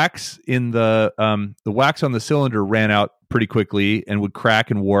 The wax in the wax on the cylinder ran out pretty quickly and would crack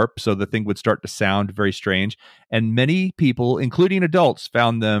and warp, so the thing would start to sound very strange. And many people, including adults,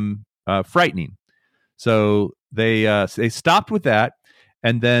 found them frightening. So they stopped with that.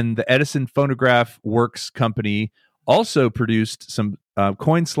 And then the Edison Phonograph Works Company also produced some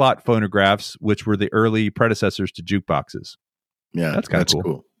coin slot phonographs, which were the early predecessors to jukeboxes. Yeah, that's kind of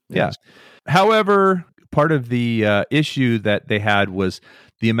cool. Yeah. However, part of the issue that they had was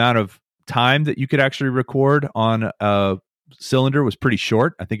the amount of time that you could actually record on a cylinder was pretty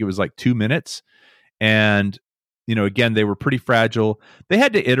short. I think it was like 2 minutes. And, again, they were pretty fragile. They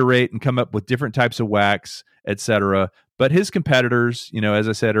had to iterate and come up with different types of wax, etc. But his competitors, as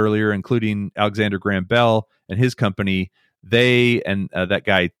I said earlier, including Alexander Graham Bell and his company, they and that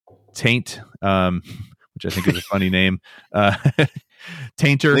guy Taint, which I think is a funny name,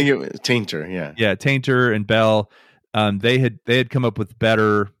 Tainter. I think it was Tainter, yeah. Yeah, Tainter and Bell, they had come up with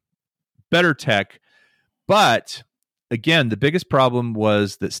better tech. But again, the biggest problem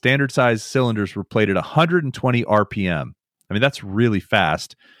was that standard size cylinders were played at 120 RPM. I mean, that's really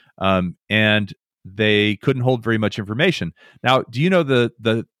fast. And they couldn't hold very much information. Now, do you know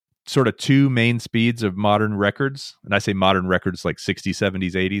the sort of two main speeds of modern records? And I say modern records like 60s,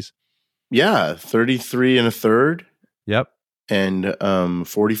 70s, 80s. Yeah, 33 and a third. Yep. And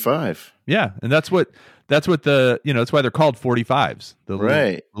 45. Yeah, and that's what that's why they're called 45s. The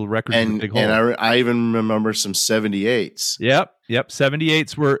little records with big holes. And I even remember some 78s. Yep.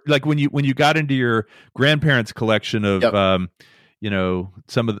 78s were like when you got into your grandparents' collection of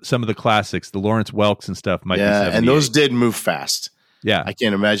some of the classics, the Lawrence Welks and stuff might be 78. And those did move fast. Yeah. I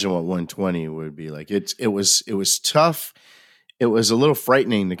can't imagine what 120 would be like. It was tough. It was a little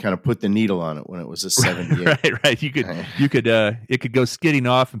frightening to kind of put the needle on it when it was a 78. Right. You could it could go skidding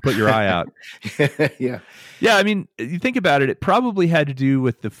off and put your eye out. Yeah. Yeah. I mean, you think about it, it probably had to do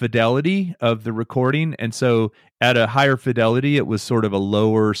with the fidelity of the recording. And so at a higher fidelity, it was sort of a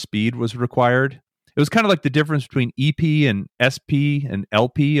lower speed was required. It was kind of like the difference between EP and SP and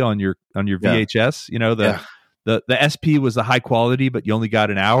LP on your VHS. The SP was the high quality, but you only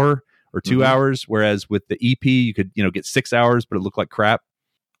got an hour or 2 hours, whereas with the EP, you could get 6 hours, but it looked like crap.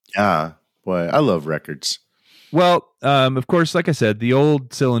 Ah, boy, I love records. Well, of course, like I said, the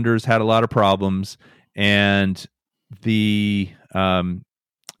old cylinders had a lot of problems, and they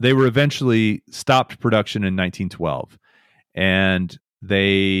were eventually stopped production in 1912, and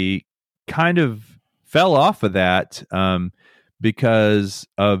they kind of fell off of that because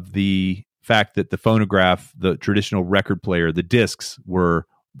of the fact that the phonograph, the traditional record player, the discs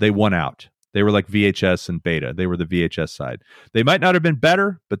they won out. They were like VHS and Beta. They were the VHS side. They might not have been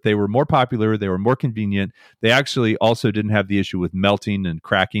better, but they were more popular. They were more convenient. They actually also didn't have the issue with melting and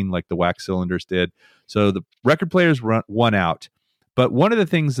cracking like the wax cylinders did. So the record players won out. But one of the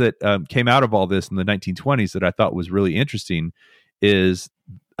things that came out of all this in the 1920s that I thought was really interesting is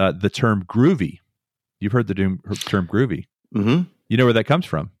the term groovy. You've heard the term groovy. Mm-hmm. You know where that comes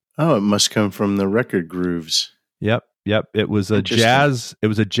from? Oh, it must come from the record grooves. Yep. It was a jazz. It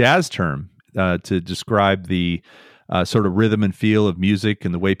was a jazz term to describe the sort of rhythm and feel of music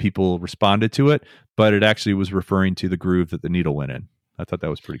and the way people responded to it. But it actually was referring to the groove that the needle went in. I thought that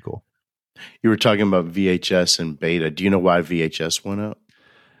was pretty cool. You were talking about VHS and Beta. Do you know why VHS went out?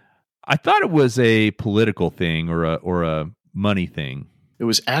 I thought it was a political thing or a money thing. It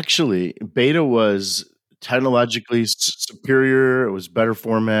was actually Beta was technologically superior. It was better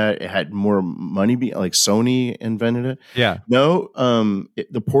format. It had more money. Like Sony invented it. Yeah. No,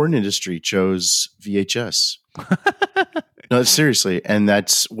 the porn industry chose VHS. No, seriously, and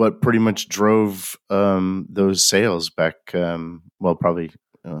that's what pretty much drove those sales back. Probably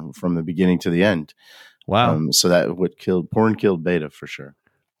from the beginning to the end. Wow. So that what porn killed Beta for sure.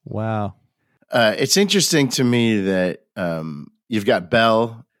 Wow. It's interesting to me that you've got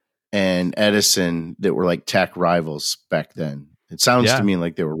Bell and Edison that were like tech rivals back then. It sounds to me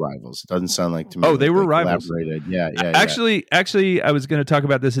like they were rivals. It doesn't sound like to me. Oh, they were rivals. Collaborated. Yeah. Actually, I was going to talk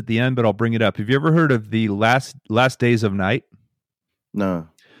about this at the end, but I'll bring it up. Have you ever heard of the Last Days of Night? No.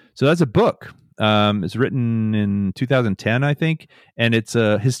 So that's a book. It's written in 2010, I think, and it's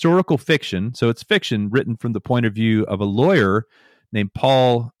a historical fiction. So it's fiction written from the point of view of a lawyer named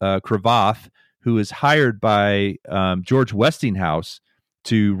Paul Cravath, who is hired by George Westinghouse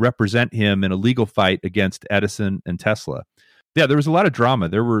to represent him in a legal fight against Edison and Tesla. Yeah, there was a lot of drama.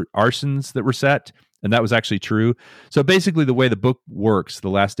 There were arsons that were set, and that was actually true. So basically the way the book works, The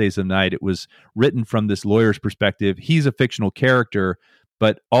Last Days of Night, it was written from this lawyer's perspective. He's a fictional character,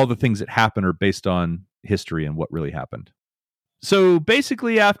 but all the things that happen are based on history and what really happened. So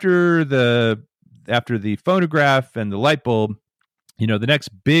basically after the phonograph and the light bulb, the next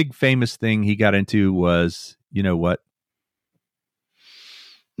big famous thing he got into was, you know what?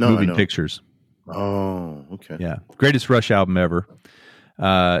 No, moving pictures. Oh, okay. Yeah. Greatest Rush album ever.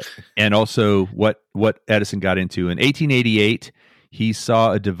 And also what Edison got into. In 1888, he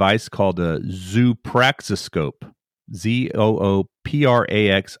saw a device called a zoopraxiscope.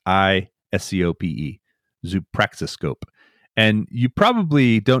 Zoopraxiscope. Zoopraxiscope. And you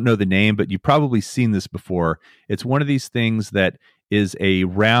probably don't know the name, but you've probably seen this before. It's one of these things that is a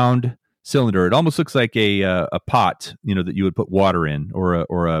round cylinder. It almost looks like a pot, that you would put water in,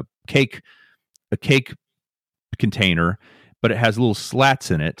 or a cake container, but it has little slats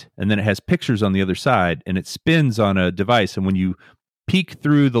in it, and then it has pictures on the other side, and it spins on a device. And when you peek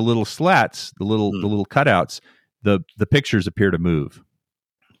through the little slats, the little cutouts, the pictures appear to move.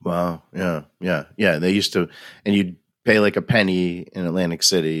 Wow. Yeah. They used to, and you'd pay like a penny in Atlantic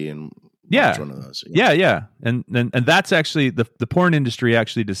City and watch one of those. Yeah. And that's actually the porn industry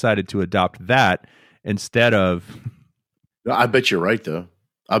actually decided to adopt that instead of. I bet you're right though.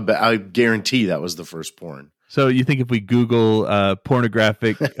 I guarantee that was the first porn. So you think if we Google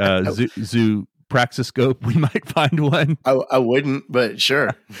pornographic zoopraxiscope, we might find one? I wouldn't, but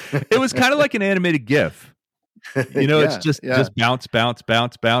sure. It was kind of like an animated GIF. It's just bounce, bounce,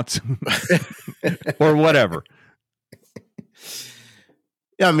 bounce, bounce, or whatever.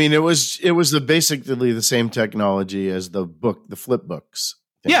 Yeah, I mean, it was basically the same technology as the flip books.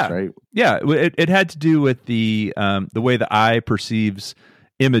 Right? Yeah. It had to do with the way the eye perceives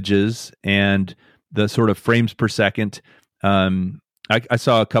images and the sort of frames per second. I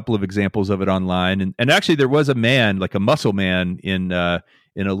saw a couple of examples of it online, and actually there was a man, like a muscle man, in a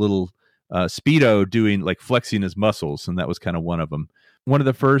little Speedo doing like flexing his muscles, and that was kind of one of them. One of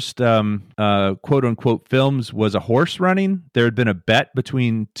the first quote unquote films was a horse running. There had been a bet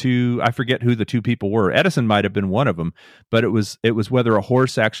between two, I forget who the two people were. Edison might have been one of them, but it was whether a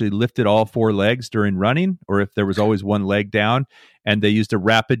horse actually lifted all four legs during running or if there was always one leg down. And they used a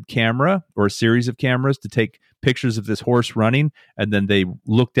rapid camera or a series of cameras to take pictures of this horse running, and then they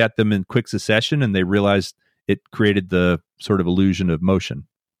looked at them in quick succession and they realized it created the sort of illusion of motion.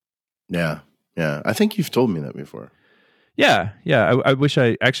 Yeah. I think you've told me that before. Yeah. I wish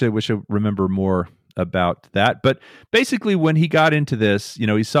I remember more about that. But basically, when he got into this,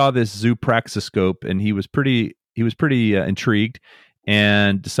 he saw this zoopraxiscope, and he was pretty intrigued,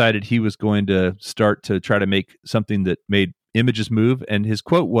 and decided he was going to start to try to make something that made images move. And his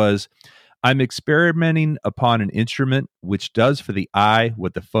quote was, "I'm experimenting upon an instrument which does for the eye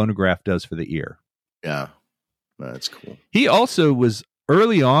what the phonograph does for the ear." Yeah, that's cool. He also was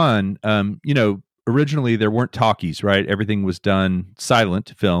early on, originally there weren't talkies, right? Everything was done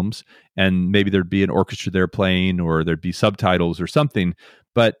silent films, and maybe there'd be an orchestra there playing, or there'd be subtitles or something.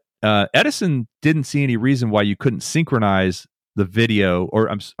 But Edison didn't see any reason why you couldn't synchronize the video, or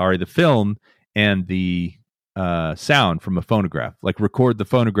I'm sorry, the film and the sound from a phonograph, like record the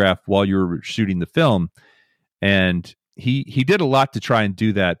phonograph while you were shooting the film. And he did a lot to try and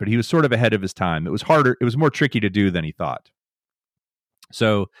do that, but he was sort of ahead of his time. It was harder. It was more tricky to do than he thought.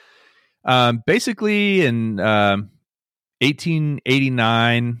 So basically in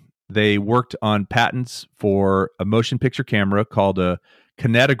 1889, they worked on patents for a motion picture camera called a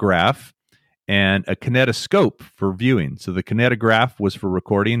kinetograph and a kinetoscope for viewing. So the kinetograph was for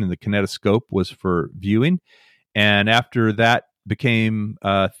recording and the kinetoscope was for viewing. And after that became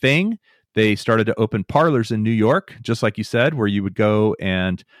a thing, they started to open parlors in New York, just like you said, where you would go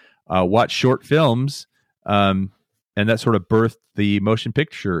and watch short films. And that sort of birthed the motion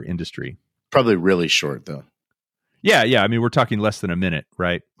picture industry. Probably really short, though. Yeah. I mean, we're talking less than a minute,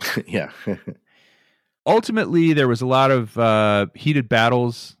 right? Yeah. Ultimately, there was a lot of heated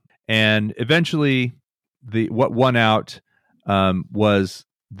battles, and eventually, what won out was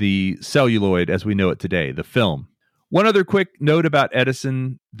the celluloid as we know it today, the film. One other quick note about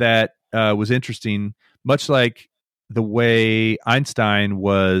Edison that was interesting, much like the way Einstein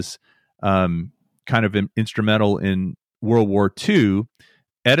was kind of instrumental in World War II,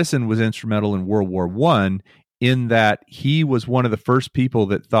 Edison was instrumental in World War I, in that he was one of the first people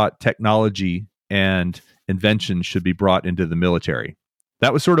that thought technology and invention should be brought into the military.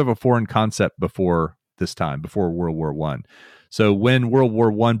 That was sort of a foreign concept before this time, before World War I. So when World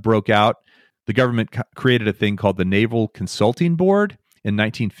War I broke out, the government created a thing called the Naval Consulting Board in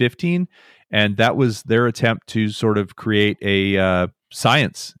 1915, and that was their attempt to sort of create a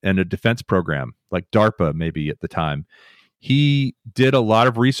science and a defense program, like DARPA maybe at the time. He did a lot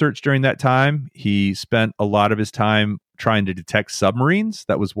of research during that time. He spent a lot of his time trying to detect submarines.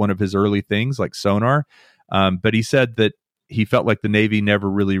 That was one of his early things, like sonar. But he said that he felt like the Navy never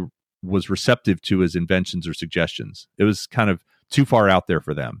really was receptive to his inventions or suggestions. It was kind of too far out there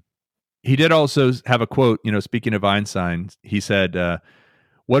for them. He did also have a quote, speaking of Einstein, he said,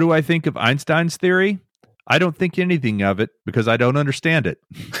 "What do I think of Einstein's theory? I don't think anything of it because I don't understand it."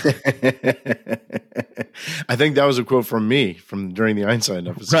 I think that was a quote from me from during the Einstein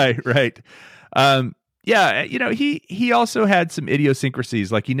episode. Right. Yeah, he also had some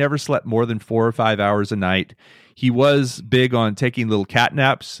idiosyncrasies. Like he never slept more than 4 or 5 hours a night. He was big on taking little cat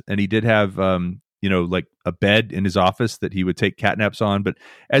naps, and he did have like a bed in his office that he would take cat naps on. But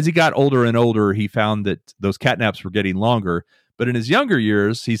as he got older and older, he found that those cat naps were getting longer. But in his younger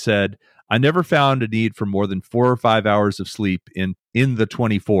years, he said, "I never found a need for more than 4 or 5 hours of sleep in the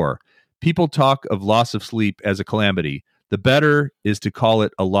 24. People talk of loss of sleep as a calamity. The better is to call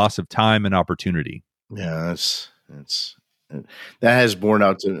it a loss of time and opportunity." Yeah, that's that has borne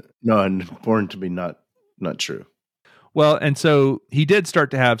to be not true. Well, and so he did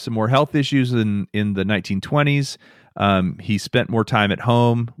start to have some more health issues in the 1920s. He spent more time at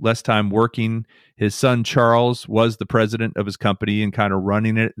home, less time working. His son, Charles, was the president of his company and kind of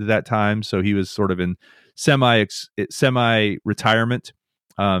running it at that time. So he was sort of in semi-retirement.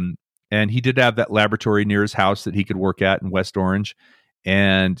 And he did have that laboratory near his house that he could work at in West Orange.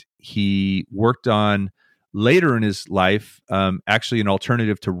 And he worked on, later in his life, actually an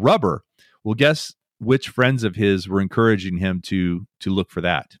alternative to rubber. Well, guess which friends of his were encouraging him to look for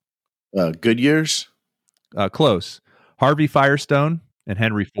that? Goodyear's? Close. Harvey Firestone and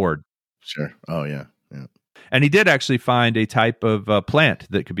Henry Ford. Sure. Oh, yeah. And he did actually find a type of plant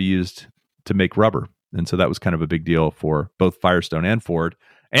that could be used to make rubber. And so that was kind of a big deal for both Firestone and Ford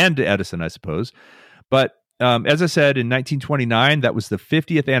and Edison, I suppose. But as I said, in 1929, that was the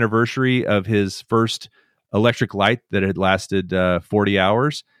 50th anniversary of his first electric light that had lasted 40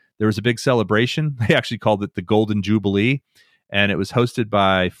 hours. There was a big celebration. They actually called it the Golden Jubilee, and it was hosted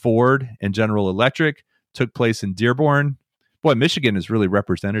by Ford and General Electric. Took place in Dearborn. Boy, Michigan is really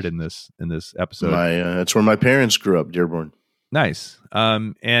represented in this episode. That's where my parents grew up, Dearborn. Nice.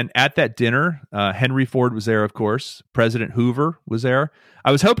 And at that dinner, Henry Ford was there, of course. President Hoover was there.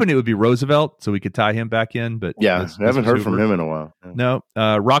 I was hoping it would be Roosevelt so we could tie him back in, but yeah, I haven't heard from him in a while. Yeah. No,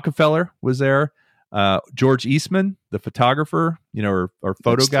 Rockefeller was there. George Eastman, the photographer, or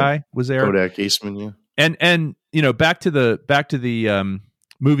photo guy, was there. Kodak Eastman, yeah. And back to the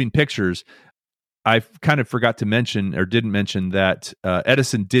moving pictures. I kind of forgot to mention, or didn't mention, that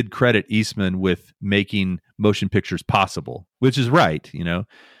Edison did credit Eastman with making motion pictures possible, which is right.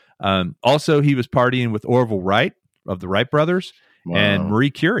 Also, he was partying with Orville Wright of the Wright brothers. Wow. And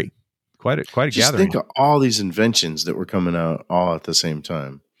Marie Curie. Quite a gathering. Just think of all these inventions that were coming out all at the same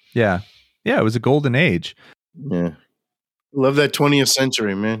time. Yeah, it was a golden age. Yeah, love that 20th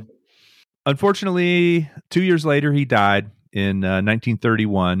century, man. Unfortunately, 2 years later, he died. in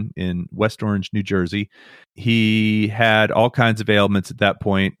 1931 in West Orange, New Jersey. He had all kinds of ailments at that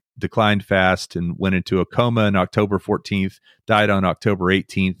point, declined fast, and went into a coma on October 14th, died on October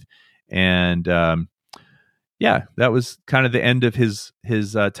 18th. And that was kind of the end of his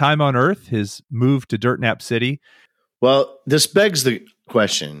time on Earth, his move to Dirt Nap City. Well, this begs the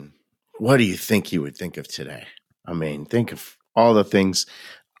question, what do you think he would think of today? I mean, think of all the things,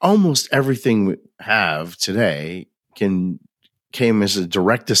 almost everything we have today came as a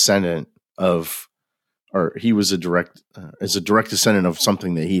direct descendant of, or he was as a direct descendant of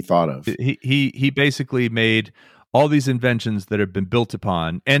something that he thought of. He basically made all these inventions that have been built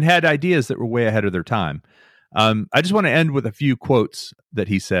upon and had ideas that were way ahead of their time. I just want to end with a few quotes that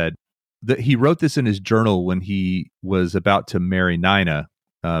he said. That he wrote this in his journal when he was about to marry Nina.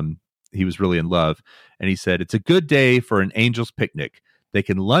 He was really in love. And he said, "It's a good day for an angel's picnic. They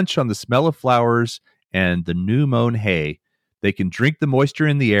can lunch on the smell of flowers and the new mown hay. They can drink the moisture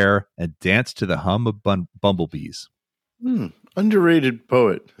in the air and dance to the hum of bumblebees." Underrated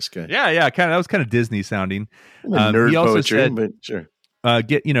poet, this guy. Yeah. That was kind of Disney sounding. Nerd he also poetry, said, but sure.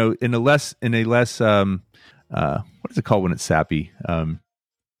 In a less, what is it called when it's sappy?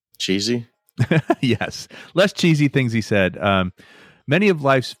 Cheesy? Yes. Less cheesy things he said. Many of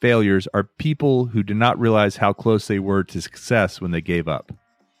life's failures are people who do not realize how close they were to success when they gave up.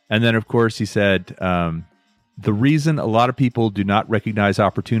 And then, of course, he said, the reason a lot of people do not recognize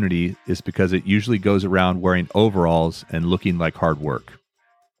opportunity is because it usually goes around wearing overalls and looking like hard work.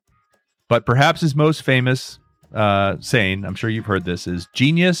 But perhaps his most famous saying, I'm sure you've heard this, is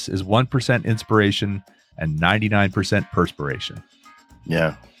genius is 1% inspiration and 99% perspiration.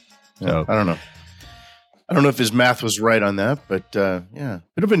 Yeah. So I don't know. I don't know if his math was right on that, but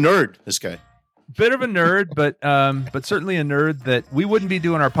bit of a nerd, this guy. Bit of a nerd, but certainly a nerd that we wouldn't be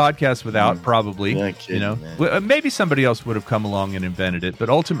doing our podcast without, probably. Yeah, kidding, man. Maybe somebody else would have come along and invented it, but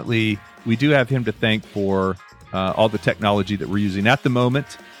ultimately we do have him to thank for all the technology that we're using at the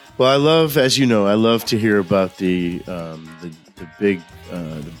moment. Well, I love to hear about the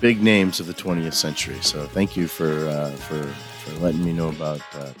big names of the 20th century. So thank you for letting me know about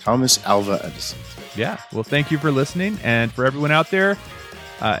Thomas Alva Edison. Yeah. Well, thank you for listening. And for everyone out there,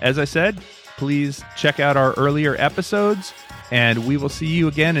 as I said, please check out our earlier episodes, and we will see you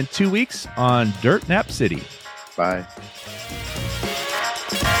again in 2 weeks on Dirt Nap City. Bye.